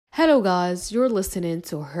Hello, guys. You're listening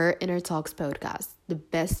to Her Inner Talks podcast, the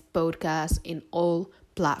best podcast in all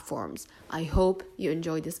platforms. I hope you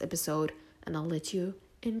enjoyed this episode, and I'll let you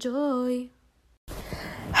enjoy.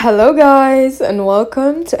 Hello, guys, and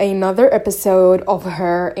welcome to another episode of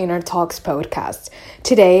Her Inner Talks podcast.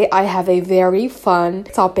 Today, I have a very fun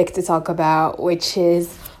topic to talk about, which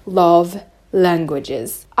is love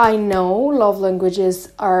languages. I know love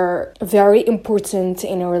languages are very important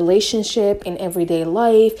in a relationship, in everyday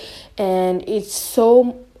life, and it's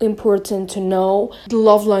so important to know the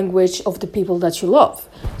love language of the people that you love.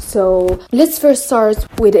 So let's first start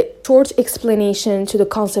with a short explanation to the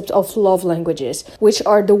concept of love languages, which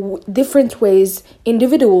are the different ways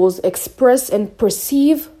individuals express and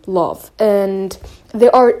perceive love. And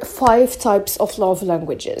there are 5 types of love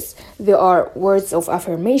languages. There are words of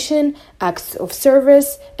affirmation, acts of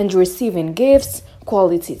service, and receiving gifts,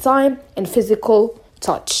 quality time, and physical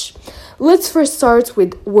touch. Let's first start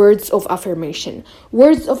with words of affirmation.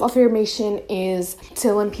 Words of affirmation is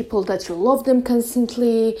telling people that you love them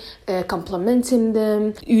constantly, complimenting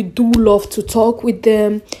them. You do love to talk with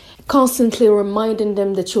them, constantly reminding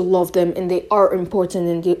them that you love them and they are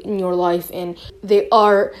important in your life and they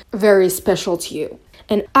are very special to you.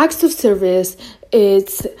 And acts of service,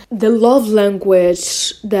 it's the love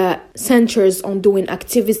language that centers on doing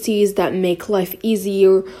activities that make life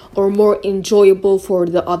easier or more enjoyable for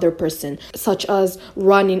the other person, such as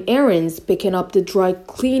running errands, picking up the dry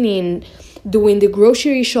cleaning, doing the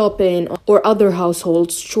grocery shopping, or other household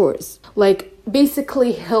chores. Like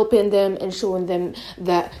basically helping them and showing them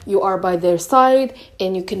that you are by their side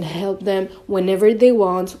and you can help them whenever they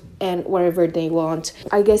want and wherever they want.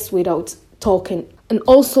 I guess without talking. And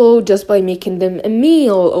also just by making them a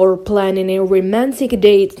meal or planning a romantic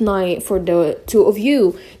date night for the two of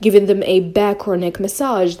you, giving them a back or neck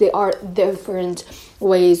massage. There are different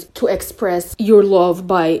ways to express your love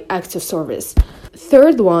by acts of service.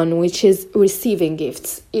 Third one, which is receiving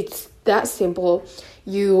gifts. It's that simple.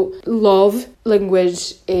 You love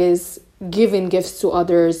language is giving gifts to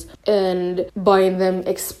others and buying them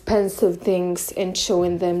expensive things and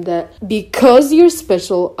showing them that because you're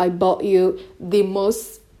special, I bought you the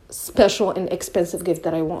most special and expensive gift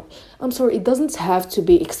that I want. I'm sorry, it doesn't have to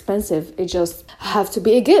be expensive. It just have to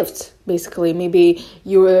be a gift, basically. Maybe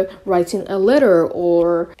you're writing a letter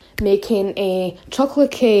or making a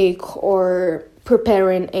chocolate cake or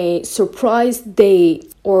preparing a surprise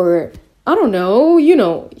date or I don't know,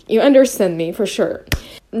 you understand me for sure.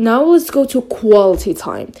 Now let's go to quality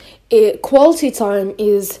time. Quality time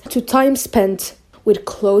is time spent with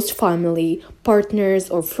close family, partners,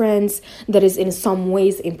 or friends that is in some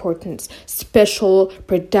ways important, special,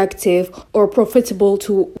 productive, or profitable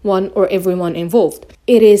to one or everyone involved.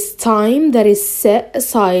 It is time that is set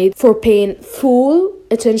aside for paying full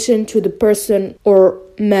attention to the person or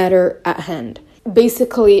matter at hand.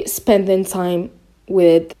 Basically, spending time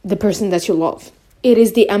with the person that you love. It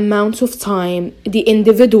is the amount of time the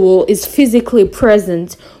individual is physically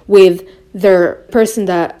present with their person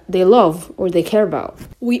that they love or they care about.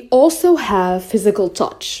 We also have physical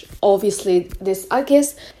touch. Obviously, this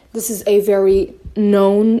is a very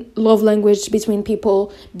known love language between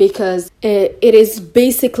people because it is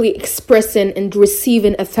basically expressing and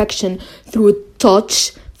receiving affection through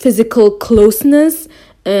touch, physical closeness,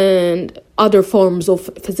 and other forms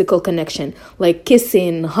of physical connection like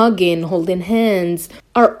kissing, hugging, holding hands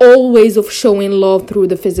are all ways of showing love through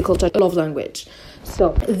the physical touch love language. So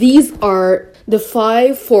these are the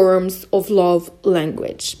 5 forms of love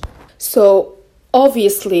language. So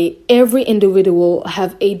obviously every individual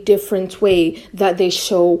have a different way that they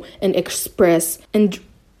show and express and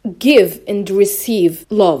give and receive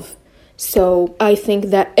love. So I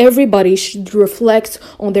think that everybody should reflect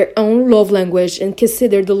on their own love language and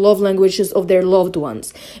consider the love languages of their loved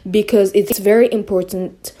ones because it's very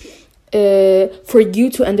important for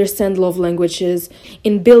you to understand love languages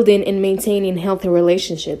in building and maintaining healthy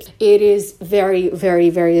relationships. It is very,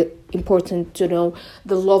 very, very important to know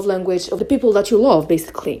the love language of the people that you love,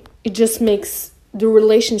 basically. It just makes the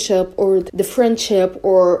relationship or the friendship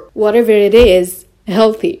or whatever it is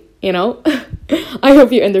healthy, I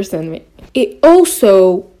hope you understand me. It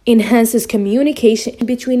also enhances communication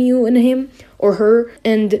between you and him or her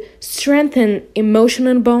and strengthen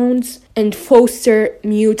emotional bonds and foster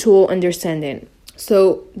mutual understanding.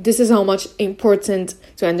 So this is how much important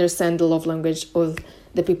to understand the love language of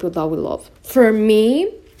the people that we love. For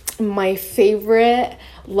me, my favorite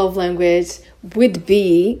love language would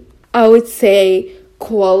be, I would say,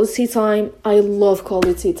 quality time. I love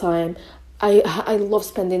quality time. I love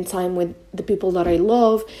spending time with the people that I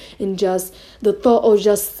love and just the thought of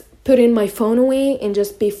just putting my phone away and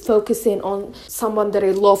just be focusing on someone that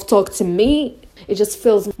I love talk to me. It just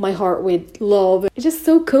fills my heart with love. It's just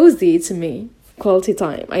so cozy to me. Quality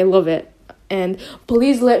time. I love it. And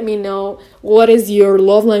please let me know what is your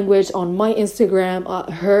love language on my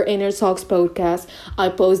Instagram, Her Inner Talks podcast. I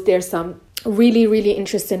post there some really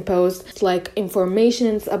interesting posts, like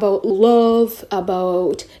informations about love,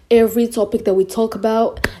 about every topic that we talk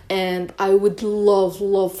about. And I would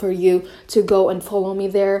love for you to go and follow me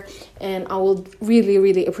there, and I will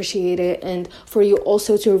really appreciate it. And for you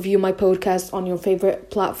also to review my podcast on your favorite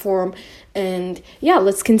platform. And yeah,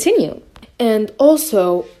 let's continue. And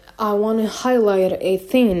also, I want to highlight a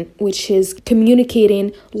thing, which is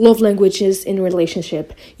communicating love languages in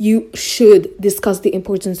relationship. You should discuss the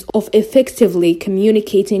importance of effectively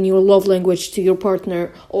communicating your love language to your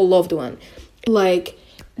partner or loved one. Like,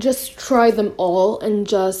 just try them all, and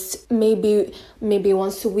just maybe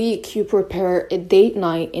once a week you prepare a date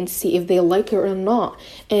night and see if they like it or not.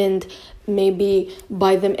 And maybe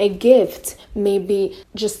buy them a gift. Maybe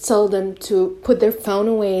just tell them to put their phone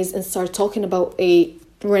away and start talking about a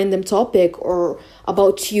random topic, or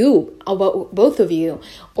about you, about both of you,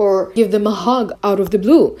 or give them a hug out of the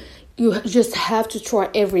blue. You just have to try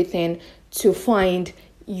everything to find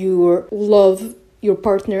your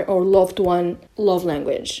partner or loved one love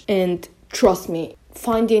language. And trust me,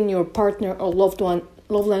 finding your partner or loved one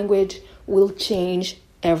love language will change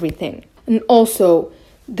everything. And also,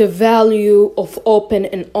 the value of open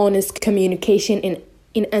and honest communication in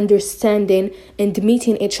understanding and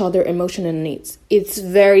meeting each other emotional needs. It's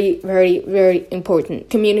very important.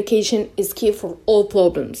 Communication is key for all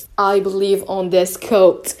problems. I believe on this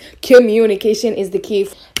quote. Communication is the key.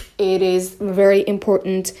 It is very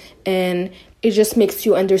important, and it just makes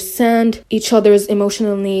you understand each other's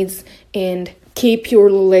emotional needs and keep your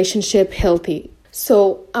relationship healthy.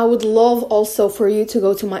 So I would love also for you to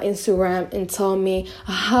go to my Instagram and tell me,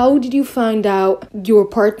 how did you find out your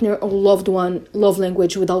partner or loved one love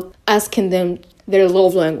language without asking them their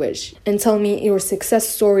love language? And tell me your success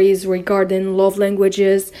stories regarding love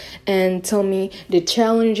languages, and tell me the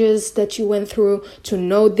challenges that you went through to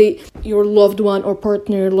know your loved one or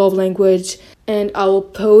partner love language. And I will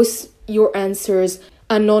post your answers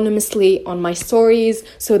anonymously on my stories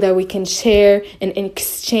so that we can share and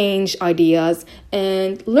exchange ideas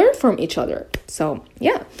and learn from each other. So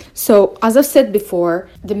yeah, so as I've said before,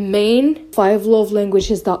 the main 5 love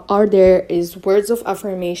languages that are there is words of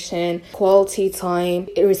affirmation, quality time,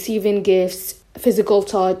 receiving gifts, physical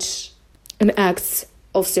touch, and acts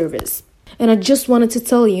of service. And I just wanted to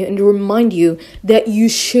tell you and remind you that you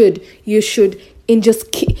should and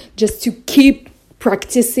just to keep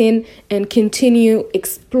practicing and continue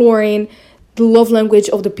exploring the love language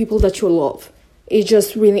of the people that you love. It's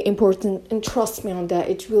just really important, and trust me on that.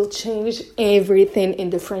 It will change everything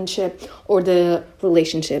in the friendship or the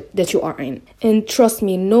relationship that you are in. And trust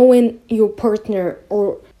me, knowing your partner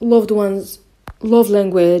or loved one's love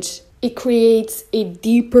language, it creates a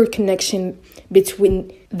deeper connection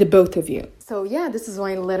between the both of you. So yeah, this is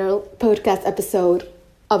my little podcast episode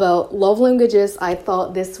about love languages. I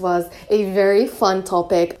thought this was a very fun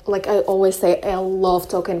topic. Like I always say, I love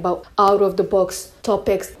talking about out of the box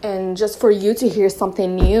topics, and just for you to hear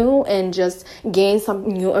something new and just gain some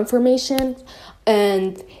new information.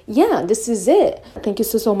 And yeah, this is it. Thank you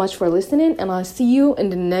so much for listening, and I'll see you in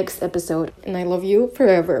the next episode. And I love you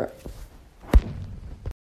forever.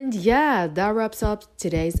 And yeah, that wraps up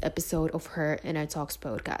today's episode of Her Inner Talks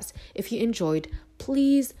podcast. If you enjoyed,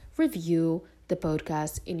 please review the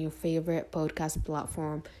podcast in your favorite podcast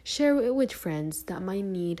platform. Share it with friends that might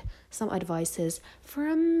need some advices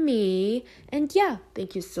from me. And yeah,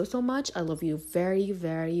 thank you so much. I love you very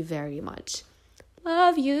much.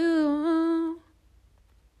 Love you.